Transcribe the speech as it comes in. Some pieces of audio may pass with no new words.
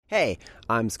Hey,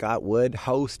 I'm Scott Wood,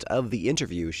 host of The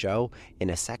Interview Show. In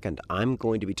a second, I'm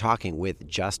going to be talking with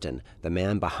Justin, the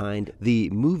man behind the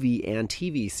movie and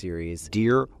TV series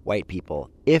Dear White People.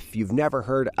 If you've never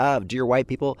heard of Dear White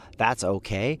People, that's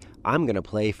okay. I'm going to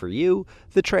play for you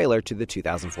the trailer to the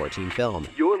 2014 film.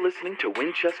 You're listening to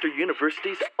Winchester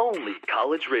University's only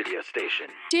college radio station.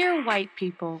 Dear White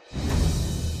People.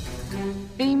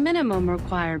 The minimum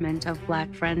requirement of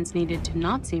black friends needed to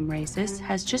not seem racist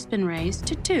has just been raised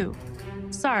to 2.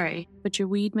 Sorry, but your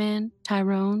weed man,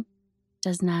 Tyrone,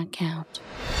 does not count.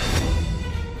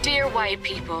 Dear white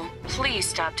people, please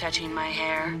stop touching my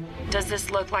hair. Does this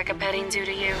look like a petting zoo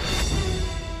to you?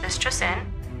 Mistress Sin,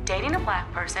 dating a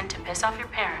black person to piss off your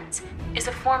parents is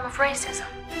a form of racism.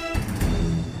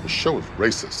 The show is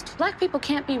racist. Black people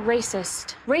can't be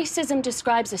racist. Racism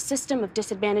describes a system of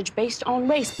disadvantage based on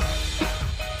race.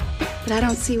 But I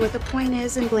don't see what the point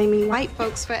is in blaming white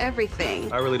folks for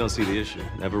everything. I really don't see the issue.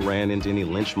 Never ran into any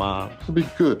lynch mob. It'd be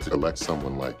good to elect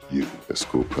someone like you as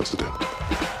school president.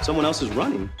 Someone else is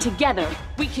running. Together,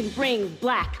 we can bring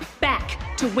black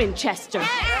back to Winchester.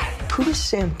 Who does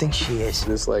Sam think she is?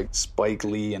 It's like Spike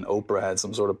Lee and Oprah had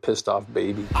some sort of pissed off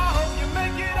baby. How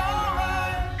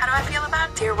do I feel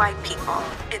about Dear White People?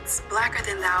 It's blacker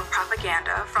than thou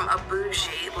propaganda from a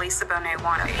bougie Lisa Bonet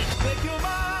wannabe.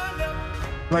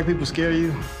 Black people scare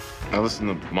you? I listen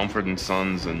to Mumford &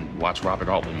 Sons and watch Robert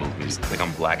Altman movies. Think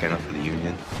I'm black enough for the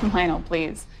Union? Lionel,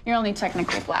 please. You're only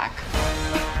technically black.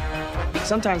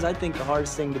 Sometimes I think the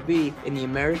hardest thing to be in the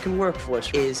American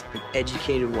workforce is an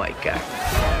educated white guy.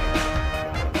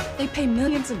 They pay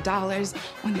millions of dollars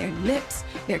on their lips,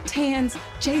 their tans,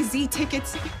 Jay-Z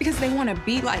tickets, because they want to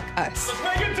be like us.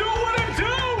 Let's make it do what it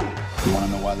do! You want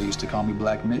to know why they used to call me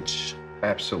Black Mitch?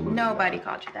 Absolutely. Nobody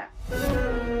called you that.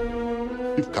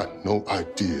 You've got no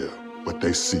idea what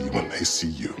they see when they see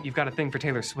you. You've got a thing for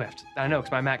Taylor Swift. I know,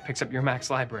 because my Mac picks up your Mac's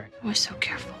library. We're so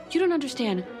careful. You don't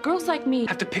understand. Girls like me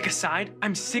Have to pick a side?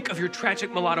 I'm sick of your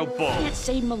tragic mulatto bull. can't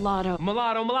say mulatto.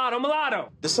 Mulatto, mulatto, mulatto!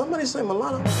 Did somebody say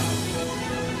mulatto?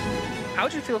 How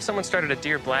would you feel if someone started a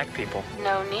Dear Black People?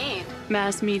 No need.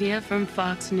 Mass media from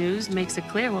Fox News makes it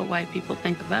clear what white people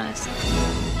think of us.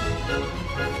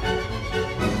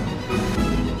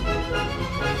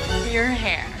 Your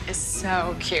hair is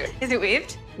so cute. Is it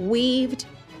weaved? Weaved.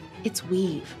 It's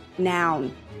weave.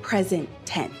 Noun. Present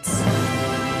tense.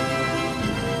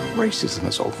 Racism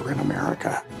is over in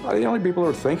America. The only people who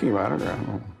are thinking about it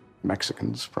are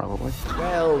Mexicans, probably.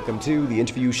 Welcome to The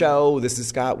Interview Show. This is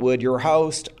Scott Wood, your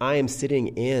host. I am sitting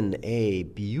in a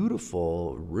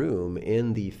beautiful room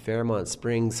in the Fairmont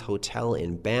Springs Hotel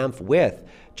in Banff with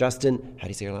Justin, how do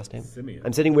you say your last name? Simien.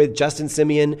 I'm sitting with Justin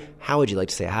Simien. How would you like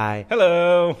to say hi?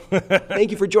 Hello.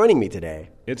 Thank you for joining me today.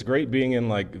 It's great being in,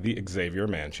 like, the Xavier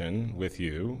Mansion with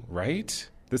you, right?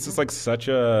 This is, like, such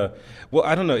a... Well,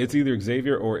 I don't know. It's either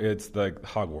Xavier or it's, like,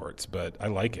 Hogwarts, but I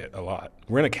like it a lot.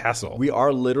 We're in a castle. We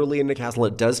are literally in a castle.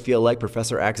 It does feel like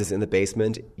Professor X is in the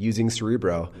basement using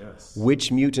Cerebro. Yes.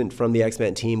 Which mutant from the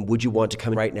X-Men team would you want to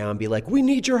come right now and be like, we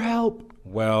need your help?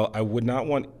 Well, I would not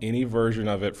want any version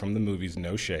of it from the movies,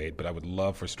 no shade, but I would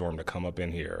love for Storm to come up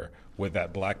in here with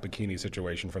that black bikini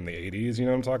situation from the 80s, you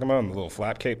know what I'm talking about? And the little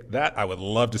flat cape. That I would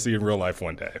love to see in real life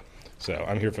one day. So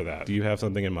I'm here for that. Do you have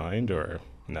something in mind, or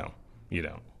no, you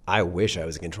don't? I wish I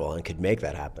was in control and could make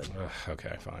that happen.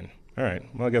 Okay, fine. All right.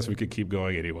 Well, I guess we could keep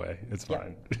going anyway. It's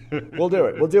fine. We'll do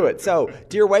it. We'll do it. So,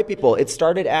 Dear White People, it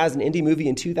started as an indie movie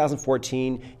in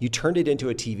 2014. You turned it into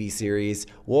a TV series.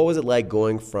 What was it like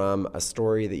going from a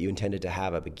story that you intended to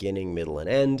have a beginning, middle, and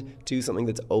end to something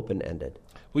that's open-ended?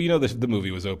 Well, you know, the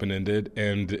movie was open-ended,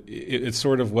 and it's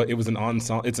sort of what it was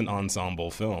it's an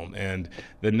ensemble film. And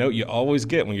the note you always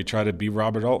get when you try to be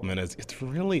Robert Altman is it's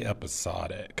really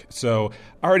episodic. So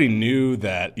I already knew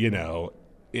that, you know,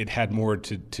 it had more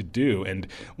to do. And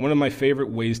one of my favorite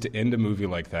ways to end a movie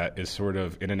like that is sort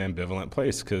of in an ambivalent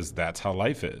place, because that's how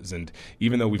life is. And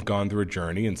even though we've gone through a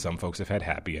journey and some folks have had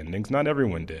happy endings, not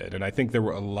everyone did. And I think there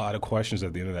were a lot of questions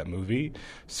at the end of that movie,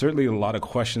 certainly a lot of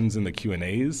questions in the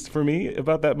Q&As for me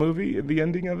about that movie and the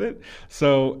ending of it.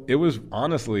 So it was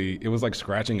honestly, it was like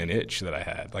scratching an itch that I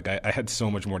had. Like I had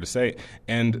so much more to say.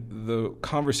 And the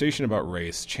conversation about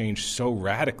race changed so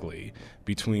radically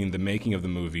between the making of the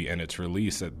movie and its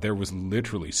release that there was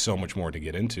literally so much more to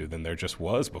get into than there just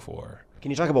was before. Can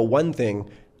you talk about one thing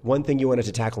you wanted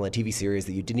to tackle in a TV series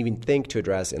that you didn't even think to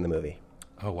address in the movie?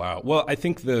 Oh, wow. Well, I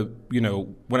think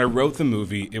when I wrote the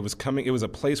movie, it was a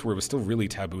place where it was still really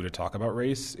taboo to talk about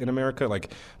race in America.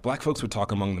 Like, black folks would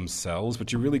talk among themselves,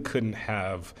 but you really couldn't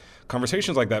have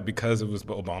conversations like that because it was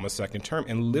Obama's second term.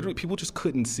 And literally, people just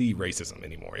couldn't see racism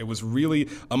anymore. It was really,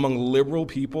 among liberal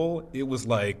people, it was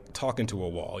like talking to a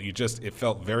wall. It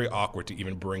felt very awkward to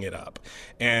even bring it up.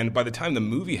 And by the time the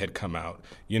movie had come out,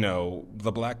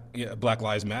 the Black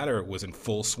Lives Matter was in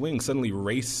full swing. Suddenly,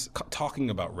 talking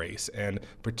about race, and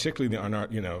particularly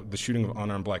the shooting of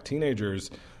unarmed black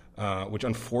teenagers, which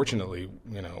unfortunately,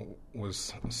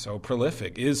 is so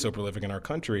prolific in our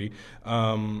country.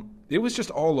 It was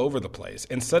just all over the place.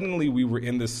 And suddenly we were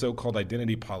in this so-called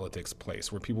identity politics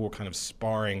place where people were kind of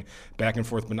sparring back and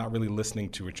forth but not really listening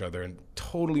to each other and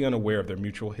totally unaware of their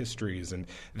mutual histories. And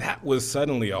that was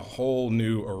suddenly a whole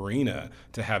new arena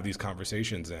to have these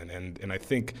conversations in. And I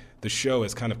think the show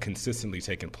has kind of consistently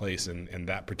taken place in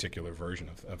that particular version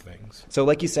of things. So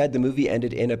like you said, the movie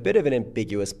ended in a bit of an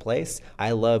ambiguous place.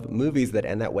 I love movies that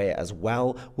end that way as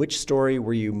well. Which story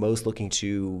were you most looking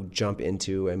to jump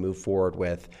into and move forward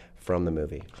with from the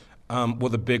movie? Well,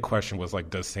 the big question was, like,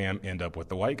 does Sam end up with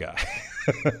the white guy?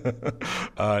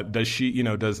 Does she,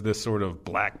 does this sort of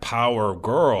black power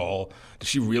girl, does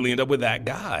she really end up with that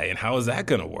guy? And how is that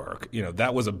going to work?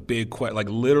 That was a big question. Like,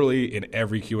 literally in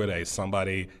every Q&A,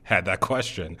 somebody had that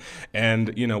question.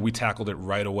 And, we tackled it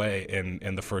right away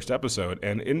in the first episode.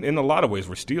 And in a lot of ways,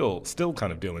 we're still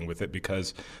kind of dealing with it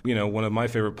because, one of my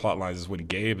favorite plot lines is when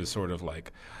Gabe is sort of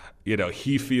like,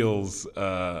 he feels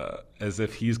as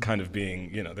if he's kind of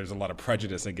being, there's a lot of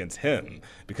prejudice against him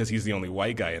because he's the only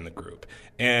white guy in the group.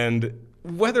 And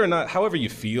whether or not, however you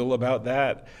feel about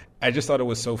that, I just thought it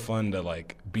was so fun to,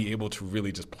 like, be able to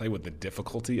really just play with the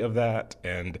difficulty of that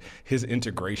and his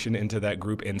integration into that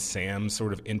group and Sam's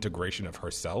sort of integration of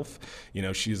herself.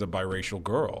 She's a biracial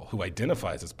girl who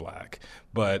identifies as black,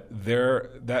 but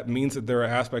that means that there are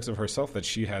aspects of herself that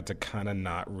she had to kind of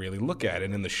not really look at.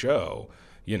 And in the show,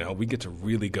 we get to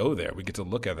really go there. We get to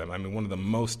look at them. I mean, one of the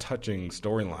most touching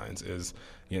storylines is,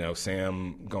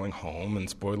 Sam going home, and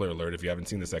spoiler alert if you haven't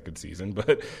seen the second season,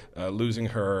 but losing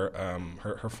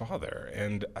her father.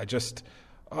 And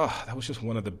that was just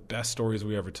one of the best stories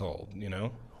we ever told,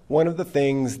 One of the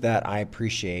things that I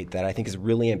appreciate that I think is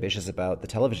really ambitious about the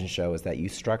television show is that you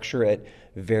structure it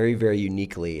very, very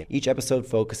uniquely. Each episode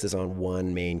focuses on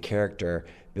one main character,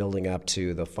 building up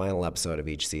to the final episode of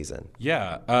each season.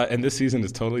 Yeah, and this season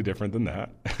is totally different than that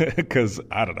because,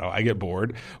 I don't know, I get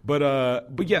bored. But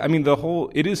yeah, I mean,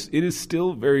 it is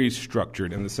still very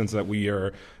structured in the sense that we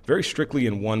are very strictly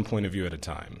in one point of view at a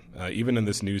time, even in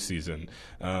this new season,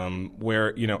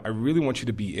 where, I really want you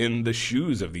to be in the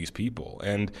shoes of these people.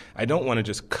 And I don't want to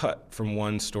just cut from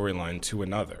one storyline to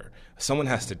another. Someone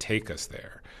has to take us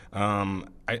there.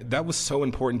 That was so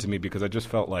important to me because I just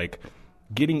felt like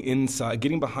getting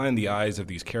behind the eyes of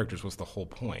these characters was the whole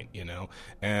point,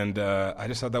 And I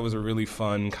just thought that was a really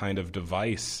fun kind of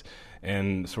device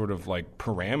and sort of like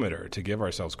parameter to give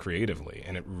ourselves creatively.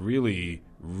 And it really,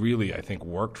 really, I think,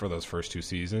 worked for those first two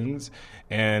seasons.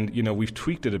 And, we've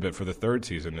tweaked it a bit for the third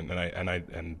season.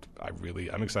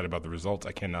 I'm excited about the results.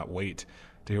 I cannot wait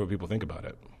to hear what people think about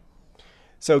it.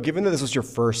 So given that this was your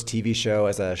first TV show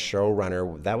as a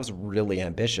showrunner, that was really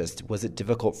ambitious. Was it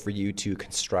difficult for you to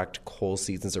construct whole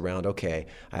seasons around, okay,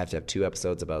 I have to have 2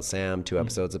 episodes about Sam, 2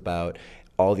 episodes about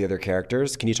all the other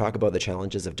characters? Can you talk about the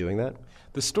challenges of doing that?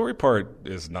 The story part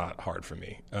is not hard for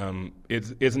me.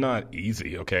 It's not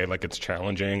easy, okay? Like, it's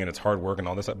challenging and it's hard work and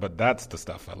all this stuff, but that's the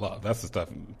stuff I love. That's the stuff,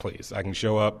 please. I can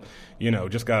show up,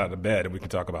 just got out of bed and we can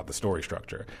talk about the story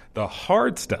structure. The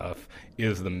hard stuff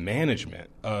is the management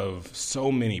of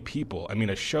so many people. I mean,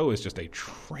 a show is just a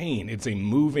train. It's a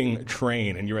moving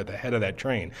train and you're at the head of that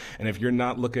train. And if you're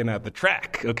not looking at the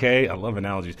track, okay, I love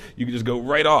analogies, you can just go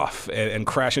right off and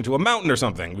crash into a mountain or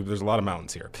something. There's a lot of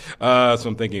mountains here, so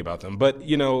I'm thinking about them. But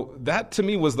that to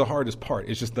me was the hardest part.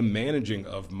 It's just the managing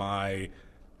of my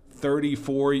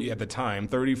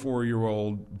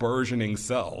 34-year-old burgeoning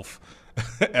self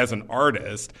as an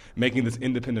artist, making this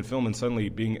independent film and suddenly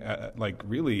being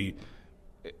really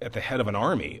at the head of an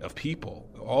army of people,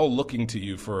 all looking to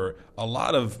you for a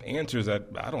lot of answers that,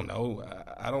 I don't know.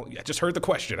 I just heard the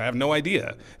question. I have no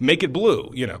idea. Make it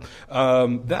blue,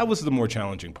 That was the more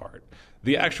challenging part.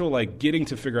 The actual, getting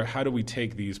to figure out how do we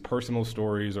take these personal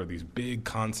stories or these big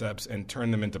concepts and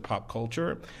turn them into pop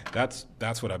culture, that's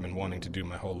what I've been wanting to do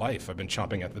my whole life. I've been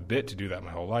chomping at the bit to do that my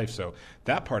whole life. So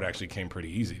that part actually came pretty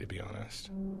easy, to be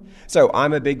honest. So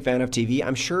I'm a big fan of TV.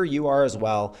 I'm sure you are as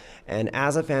well. And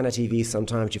as a fan of TV,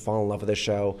 sometimes you fall in love with a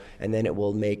show and then it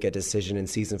will make a decision in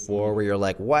season 4 where you're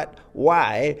like, what?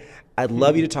 Why? I'd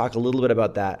love you to talk a little bit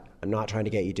about that I'm not trying to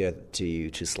get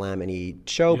you to slam any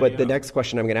show, but the next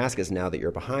question I'm going to ask is, now that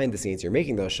you're behind the scenes, you're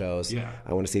making those shows,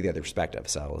 I want to see the other perspective.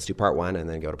 So let's do part 1 and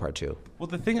then go to part 2. Well,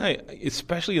 the thing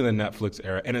especially in the Netflix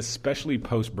era, and especially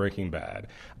post Breaking Bad,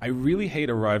 I really hate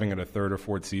arriving at a 3rd or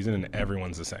 4th season and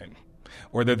everyone's the same.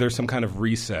 Or that there's some kind of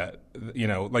reset,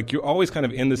 like you're always kind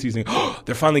of in the season,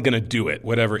 they're finally going to do it,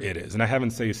 whatever it is. And I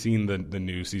haven't seen the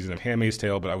new season of Handmaid's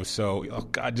Tale, but I was so, oh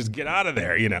God, just get out of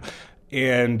there,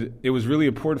 And it was really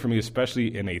important for me,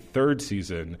 especially in a 3rd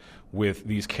season, with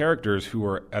these characters who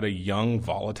are at a young,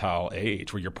 volatile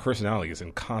age where your personality is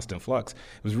in constant flux.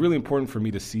 It was really important for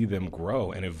me to see them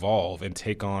grow and evolve and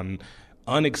take on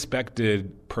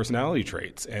unexpected personality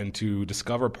traits and to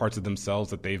discover parts of themselves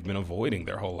that they've been avoiding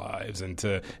their whole lives and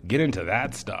to get into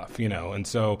that stuff, And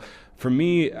so for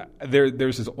me,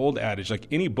 there's this old adage, like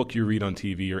any book you read on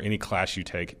TV or any class you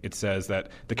take, it says that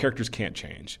the characters can't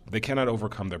change. They cannot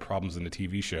overcome their problems in the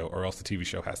TV show or else the TV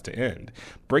show has to end.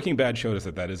 Breaking Bad showed us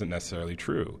that isn't necessarily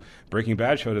true. Breaking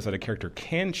Bad showed us that a character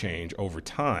can change over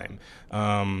time.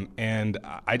 And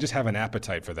I just have an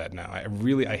appetite for that now.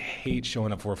 I hate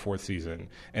showing up for a 4th season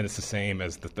and it's the same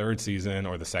as the 3rd season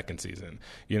or the 2nd season.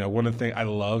 One of the things, I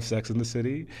love Sex and the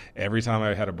City. Every time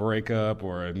I had a breakup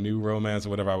or a new romance or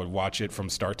whatever, I would watch it from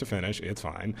start to finish. It's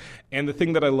fine. And the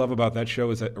thing that I love about that show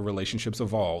is that relationships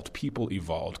evolved, people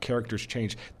evolved, characters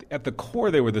changed. At the core,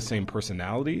 they were the same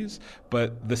personalities,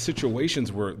 but the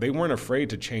situations they weren't afraid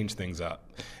to change things up.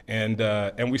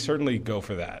 And we certainly go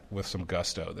for that with some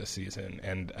gusto this season.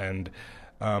 And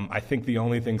I think the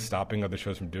only thing stopping other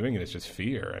shows from doing it is just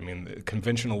fear. I mean,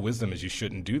 conventional wisdom is you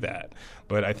shouldn't do that.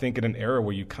 But I think in an era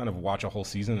where you kind of watch a whole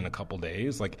season in a couple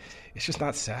days, it's just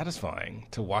not satisfying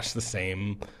to watch the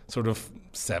same sort of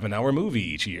 7-hour movie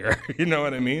each year. You know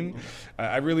what I mean?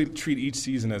 I really treat each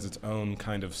season as its own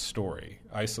kind of story,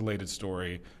 isolated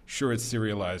story. Sure, it's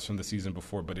serialized from the season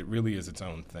before, but it really is its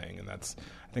own thing. And I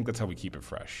think that's how we keep it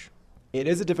fresh. It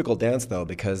is a difficult dance, though,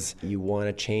 because you want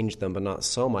to change them, but not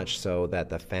so much so that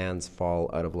the fans fall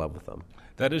out of love with them.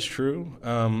 That is true,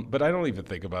 but I don't even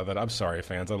think about that. I'm sorry,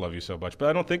 fans. I love you so much, but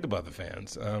I don't think about the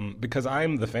fans because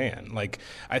I'm the fan.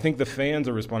 I think the fans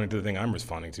are responding to the thing I'm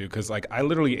responding to because, I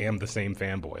literally am the same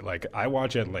fanboy. I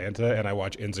watch Atlanta and I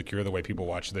watch Insecure the way people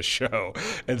watch this show.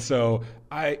 And so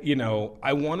I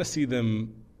want to see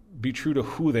them be true to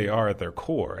who they are at their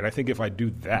core. And I think if I do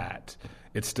that,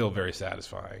 it's still very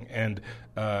satisfying. And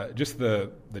just the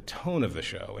tone of the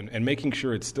show and making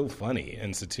sure it's still funny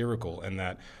and satirical and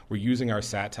that we're using our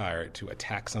satire to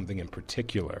attack something in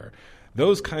particular,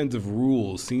 those kinds of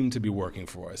rules seem to be working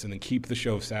for us and then keep the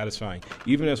show satisfying,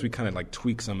 even as we kind of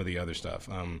tweak some of the other stuff.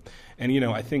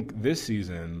 I think this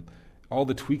season, all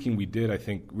the tweaking we did, I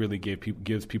think, really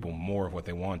gives people more of what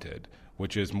they wanted,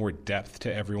 which is more depth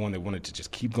to everyone. They wanted to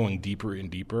just keep going deeper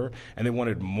and deeper, and they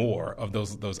wanted more of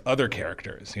those other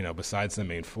characters, besides the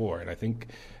main 4. And I think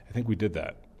we did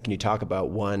that. Can you talk about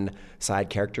one side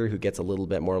character who gets a little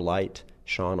bit more light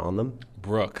shone on them?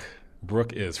 Brooke.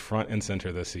 Brooke is front and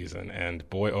center this season, and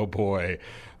boy, oh boy,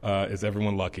 is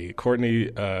everyone lucky. Courtney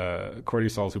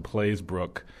Sauls, who plays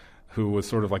Brooke, who was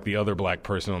sort of like the other black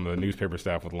person on the newspaper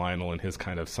staff with Lionel and his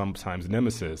kind of sometimes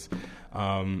nemesis.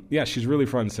 She's really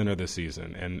front and center this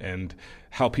season. And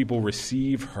how people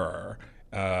receive her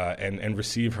and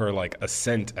receive her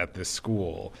ascent at this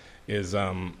school is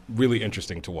really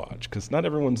interesting to watch because not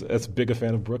everyone's as big a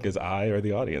fan of Brooke as I or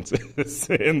the audience is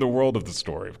in the world of the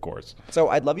story, of course. So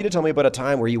I'd love you to tell me about a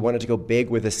time where you wanted to go big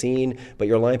with a scene, but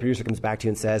your line producer comes back to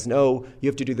you and says, no, you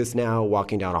have to do this now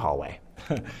walking down a hallway.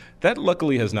 That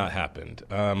luckily has not happened.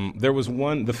 There was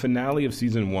the finale of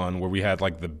season 1, where we had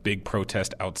the big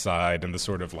protest outside and the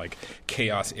sort of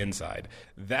chaos inside.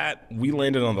 That we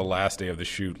landed on the last day of the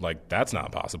shoot. That's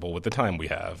not possible with the time we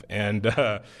have. And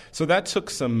so that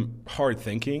took some hard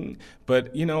thinking.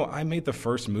 But, I made the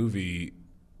first movie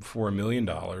for $1 million.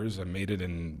 I made it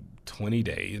in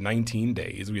 19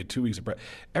 days. We had 2 weeks of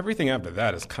everything after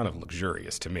that is kind of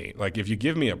luxurious to me. If you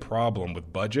give me a problem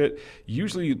with budget,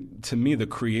 usually to me the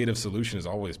creative solution is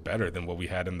always better than what we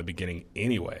had in the beginning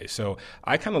anyway. So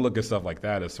I kind of look at stuff like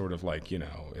that as sort of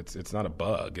it's not a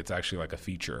bug, it's actually a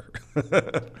feature.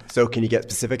 So can you get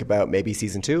specific about maybe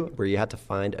season 2 where you had to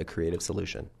find a creative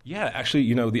solution? Yeah,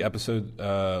 actually, the episode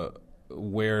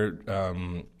where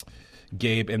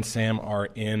Gabe and Sam are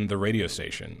in the radio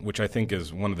station, which I think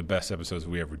is one of the best episodes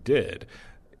we ever did.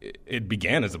 it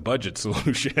began as a budget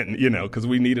solution, because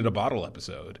we needed a bottle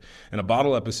episode. And a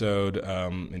bottle episode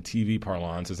in TV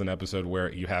parlance is an episode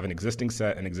where you have an existing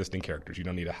set and existing characters. You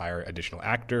don't need to hire additional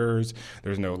actors.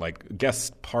 There's no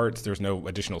guest parts. There's no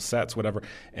additional sets, whatever.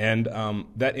 And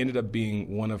that ended up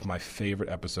being one of my favorite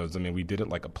episodes. I mean, we did it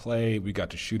like a play. We got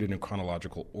to shoot it in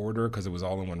chronological order because it was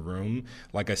all in one room.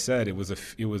 Like I said, it was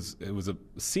a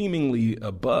seemingly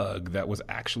a bug that was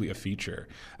actually a feature.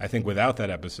 I think without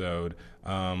that episode,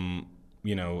 I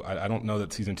don't know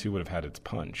that season 2 would have had its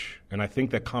punch. And I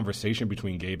think that conversation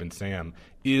between Gabe and Sam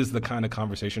is the kind of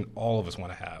conversation all of us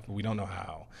want to have, but we don't know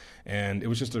how. And it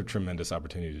was just a tremendous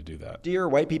opportunity to do that. Dear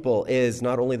White People is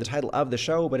not only the title of the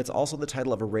show, but it's also the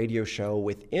title of a radio show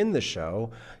within the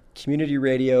show. Community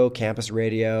radio, campus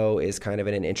radio is kind of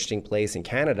in an interesting place in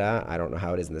Canada. I don't know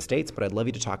how it is in the States, but I'd love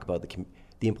you to talk about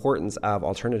the importance of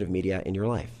alternative media in your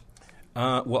life.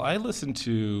 Well, I listen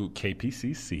to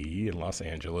KPCC in Los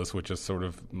Angeles, which is sort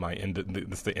of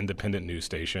it's the independent news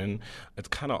station. It's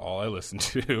kind of all I listen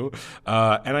to.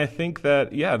 And I think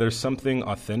that, there's something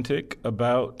authentic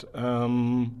about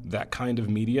that kind of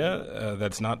media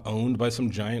that's not owned by some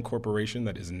giant corporation,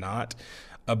 that is not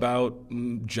about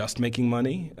just making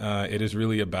money. It is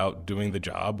really about doing the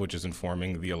job, which is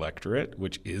informing the electorate,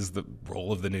 which is the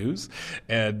role of the news.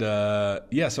 And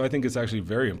so I think it's actually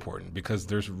very important because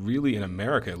there's really, in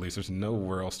America at least, there's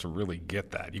nowhere else to really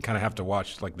get that. You kind of have to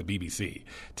watch the BBC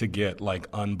to get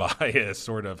unbiased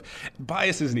sort of.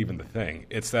 Bias isn't even the thing.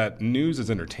 It's that news is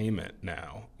entertainment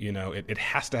now. It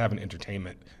has to have an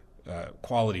entertainment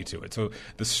quality to it. So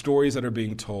the stories that are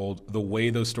being told, the way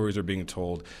those stories are being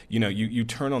told, you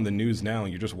turn on the news now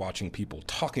and you're just watching people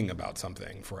talking about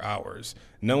something for hours.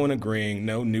 No one agreeing,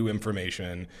 no new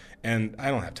information, and I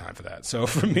don't have time for that. So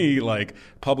for me,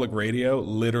 public radio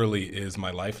literally is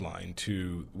my lifeline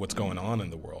to what's going on in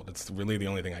the world. It's really the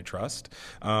only thing I trust.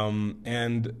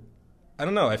 And I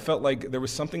don't know. I felt like there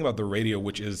was something about the radio,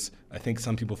 which is, I think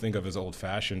some people think of as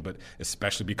old-fashioned, but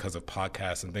especially because of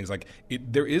podcasts and things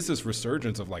there is this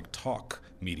resurgence of talk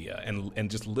media and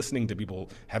just listening to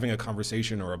people having a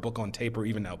conversation or a book on tape or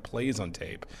even now plays on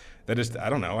tape. That is,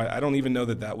 I don't know. I don't even know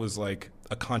that was a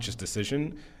conscious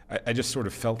decision. I just sort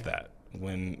of felt that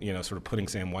when, sort of putting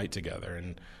Sam White together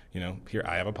and, here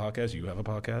I have a podcast, you have a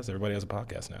podcast, everybody has a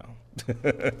podcast now.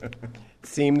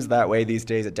 Seems that way these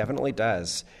days. It definitely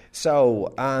does.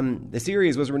 So the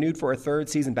series was renewed for a third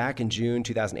season back in June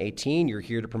 2018. You're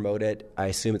here to promote it. I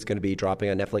assume it's going to be dropping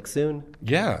on Netflix soon?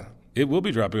 Yeah. It will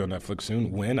be dropping on Netflix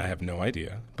soon. When? I have no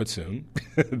idea, but soon,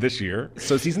 this year.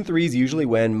 So season 3 is usually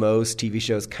when most TV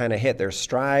shows kind of hit their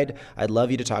stride. I'd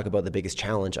love you to talk about the biggest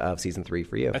challenge of season 3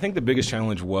 for you. I think the biggest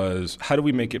challenge was, how do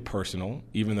we make it personal,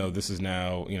 even though this is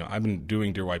now, I've been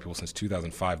doing Dear White People since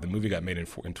 2005. The movie got made in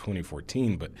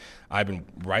 2014, but I've been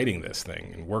writing this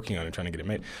thing and working on it, trying to get it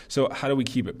made. So how do we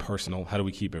keep it personal? How do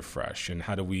we keep it fresh? And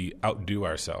how do we outdo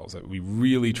ourselves? We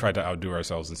really tried to outdo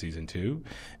ourselves in season 2,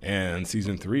 and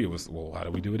season 3 was, well, how do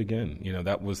we do it again?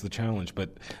 That was the challenge.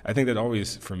 But I think that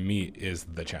always, for me, is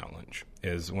the challenge,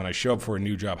 is when I show up for a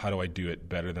new job, how do I do it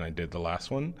better than I did the last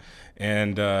one?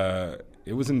 And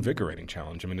it was an invigorating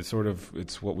challenge. I mean, it's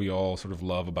what we all sort of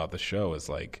love about the show is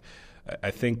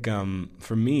I think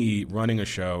for me, running a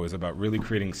show is about really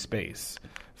creating space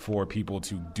for people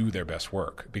to do their best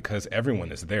work, because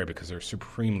everyone is there because they're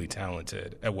supremely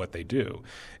talented at what they do.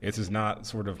 This is not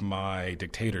sort of my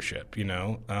dictatorship,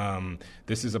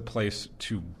 This is a place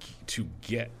to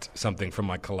get something from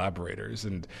my collaborators,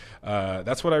 and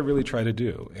that's what I really try to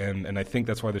do. And I think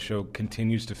that's why the show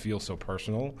continues to feel so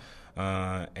personal.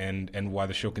 And why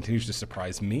the show continues to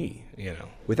surprise me,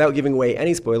 Without giving away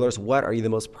any spoilers, what are you the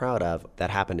most proud of that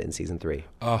happened in season 3?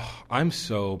 I'm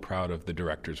so proud of the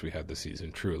directors we had this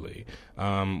season, truly.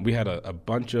 We had a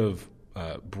bunch of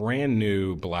brand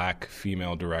new black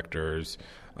female directors,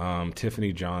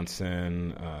 Tiffany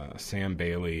Johnson, Sam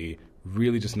Bailey,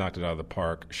 really just knocked it out of the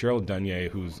park. Cheryl Dunye,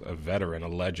 who's a veteran, a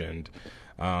legend,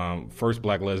 first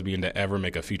black lesbian to ever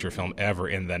make a feature film ever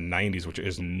in the 90s, which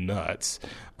is nuts,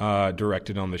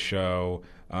 directed on the show.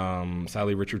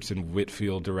 Sally Richardson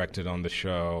Whitfield directed on the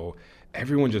show.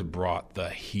 Everyone just brought the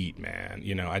heat, man.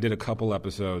 I did a couple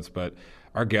episodes, but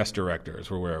our guest directors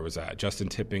were where I was at. Justin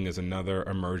Tipping is another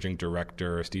emerging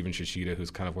director. Stephen Shishida, who's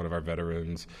kind of one of our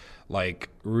veterans.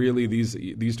 Really,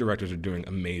 these directors are doing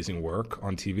amazing work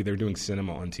on TV. They're doing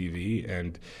cinema on TV,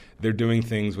 and they're doing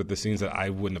things with the scenes that I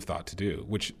wouldn't have thought to do,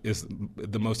 which is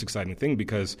the most exciting thing,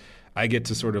 because I get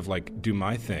to sort of do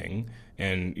my thing,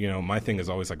 and my thing is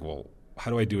always well, how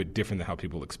do I do it different than how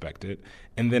people expect it?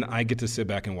 And then I get to sit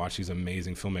back and watch these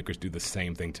amazing filmmakers do the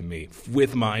same thing to me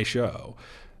with my show.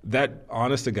 that,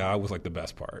 honest to God, was like the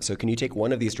best part. So can you take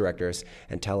one of these directors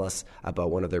and tell us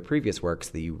about one of their previous works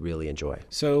that you really enjoy?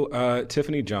 So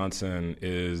Tiffany Johnson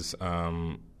is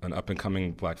an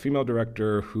up-and-coming black female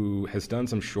director who has done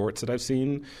some shorts that I've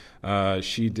seen.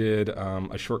 She did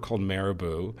a short called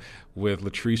Marabou with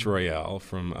Latrice Royale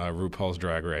from RuPaul's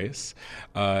Drag Race.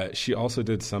 She also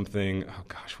did something, oh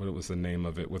gosh, what was the name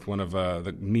of it, with one of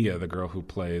Mia, the girl who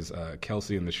plays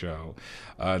Kelsey in the show.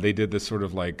 They did this sort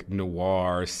of like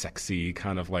noir, sexy,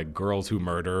 kind of like girls who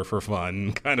murder for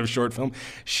fun kind of short film.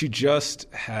 She's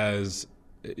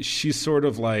sort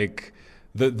of like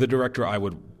the director I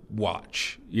would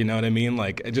watch, you know what I mean?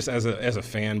 Like, just as a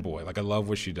fanboy, like, I love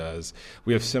what she does.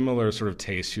 We have similar sort of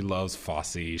tastes. She loves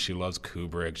Fosse, she loves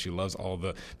Kubrick, she loves all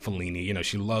the Fellini, you know,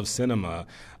 she loves cinema,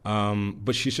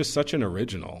 but she's just such an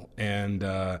original. And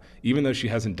even though she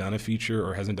hasn't done a feature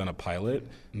or hasn't done a pilot,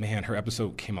 man, her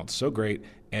episode came out so great,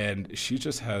 and she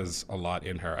just has a lot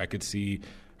in her. I could see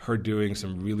her doing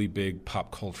some really big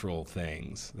pop cultural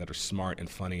things that are smart and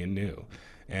funny and new.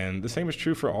 And the same is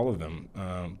true for all of them.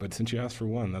 But since you asked for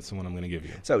one, that's the one I'm going to give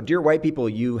you. So, Dear White People,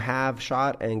 you have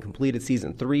shot and completed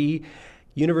season 3.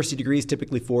 University degrees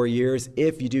typically 4 years.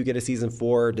 If you do get a season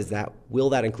 4, will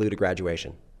that include a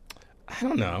graduation? I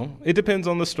don't know. It depends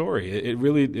on the story.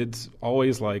 It's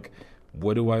always like,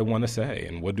 what do I want to say?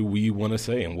 And what do we want to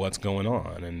say? And what's going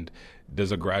on? And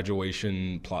does a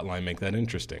graduation plotline make that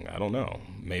interesting? I don't know.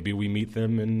 Maybe we meet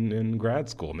them in grad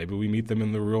school. Maybe we meet them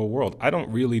in the real world. I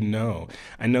don't really know.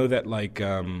 I know that, like,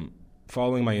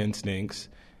 following my instincts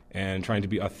and trying to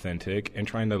be authentic and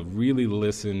trying to really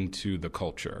listen to the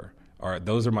culture,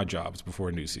 those are my jobs before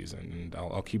a new season. And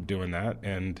I'll keep doing that.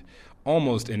 And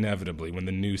almost inevitably, when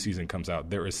the new season comes out,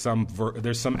 there's some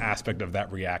aspect of that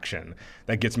reaction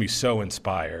that gets me so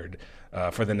inspired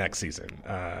for the next season.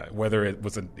 Whether it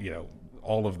was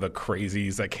all of the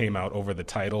crazies that came out over the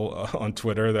title on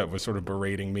Twitter that was sort of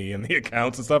berating me in the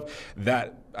accounts and stuff,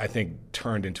 that I think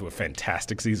turned into a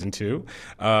fantastic season 2.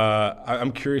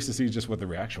 I'm curious to see just what the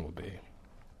reaction will be.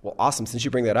 Well, awesome. Since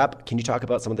you bring that up, can you talk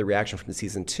about some of the reaction from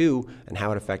season 2 and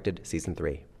how it affected season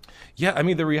 3? Yeah, I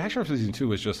mean, the reaction from season 2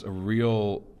 was just a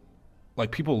real,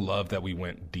 like, people loved that we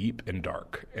went deep and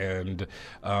dark, and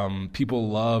people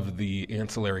love the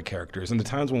ancillary characters and the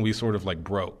times when we sort of like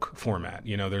broke format.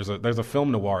 You know, there's a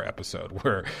film noir episode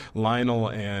where Lionel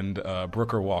and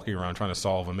Brooke are walking around trying to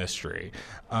solve a mystery.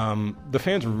 The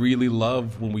fans really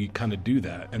love when we kind of do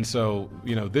that, and so,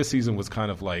 you know, this season was kind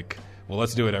of like, well,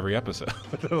 let's do it every episode.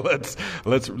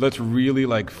 let's really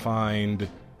like find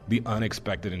the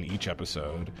unexpected in each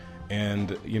episode.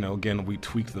 And, you know, again, we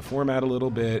tweaked the format a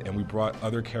little bit, and we brought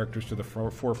other characters to the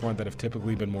forefront that have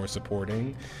typically been more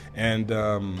supporting. And,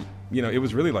 you know, it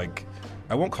was really like,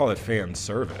 I won't call it fan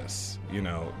service, you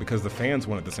know, because the fans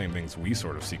wanted the same things we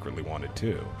sort of secretly wanted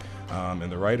too, in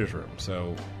the writer's room.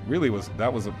 So really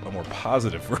that was a more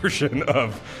positive version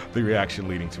of the reaction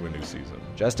leading to a new season.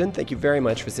 Justin, thank you very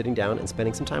much for sitting down and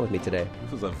spending some time with me today.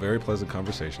 This was a very pleasant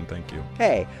conversation. Thank you.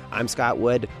 Hey, I'm Scott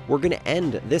Wood. We're going to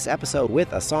end this episode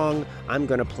with a song I'm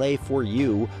going to play for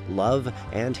you, Love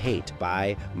and Hate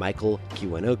by Michael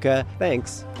Kiwanuka.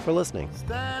 Thanks for listening.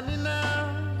 Standing up,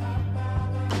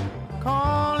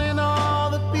 calling all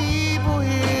the people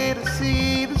here to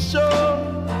see the show.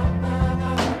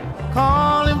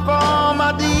 Calling for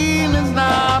my demons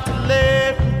not to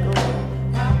let me go.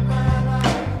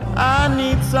 I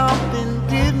need something,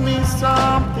 give me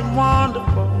something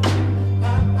wonderful.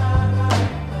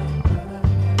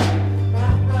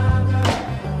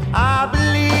 I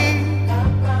believe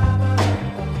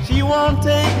she won't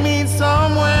take me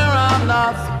somewhere I'm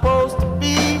not supposed to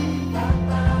be.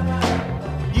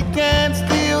 You can't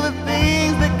steal the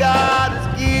things that God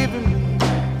has given me.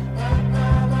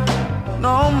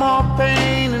 No more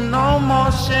pain and no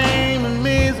more shame and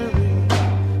misery.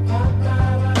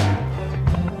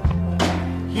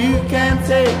 You can't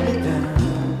take me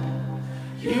down.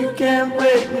 You can't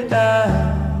break me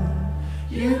down.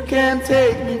 You can't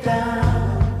take me down.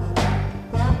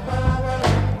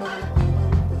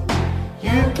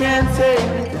 You can't take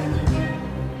me down.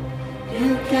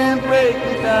 You can't break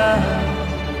me down.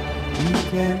 You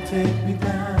can't take me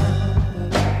down.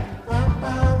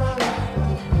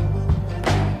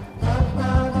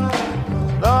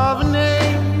 Love and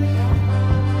hate,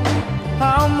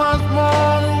 how much more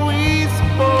are we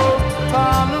supposed to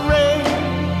tolerate?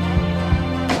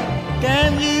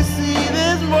 Can't you see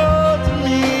there's more to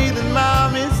me than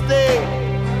my mistake?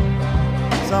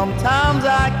 Sometimes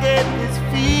I get this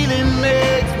feeling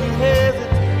makes me hesitate.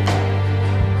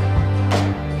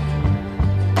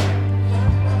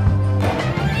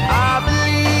 I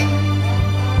believe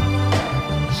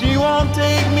she won't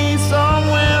take me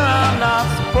somewhere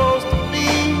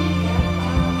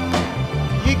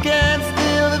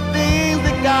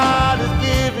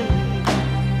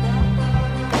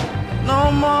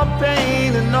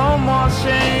pain and no more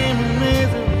shame and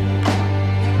misery.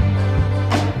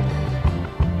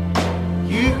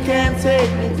 You can't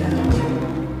take me down.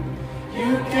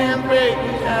 You can't break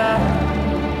me down.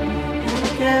 You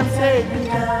can't take me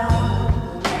down.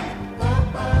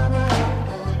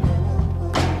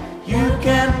 You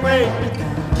can't break me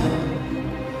down.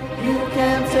 You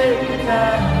can't take me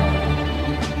down.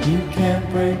 You can't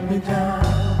break me down.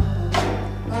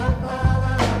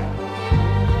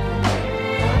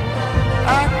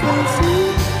 I can see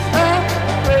that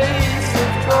face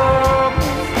of trouble,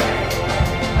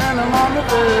 and I'm on the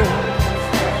verge.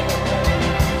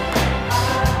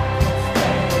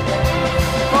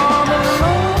 For the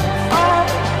love of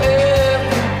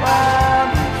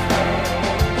everybody,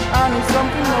 I need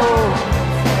something more.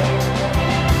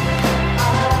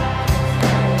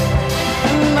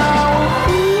 And I will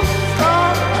feel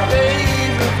some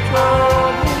days of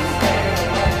trouble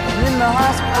in the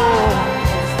hospital.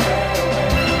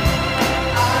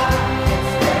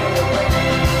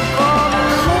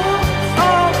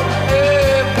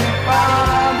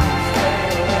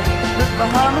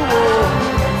 Behind the wall.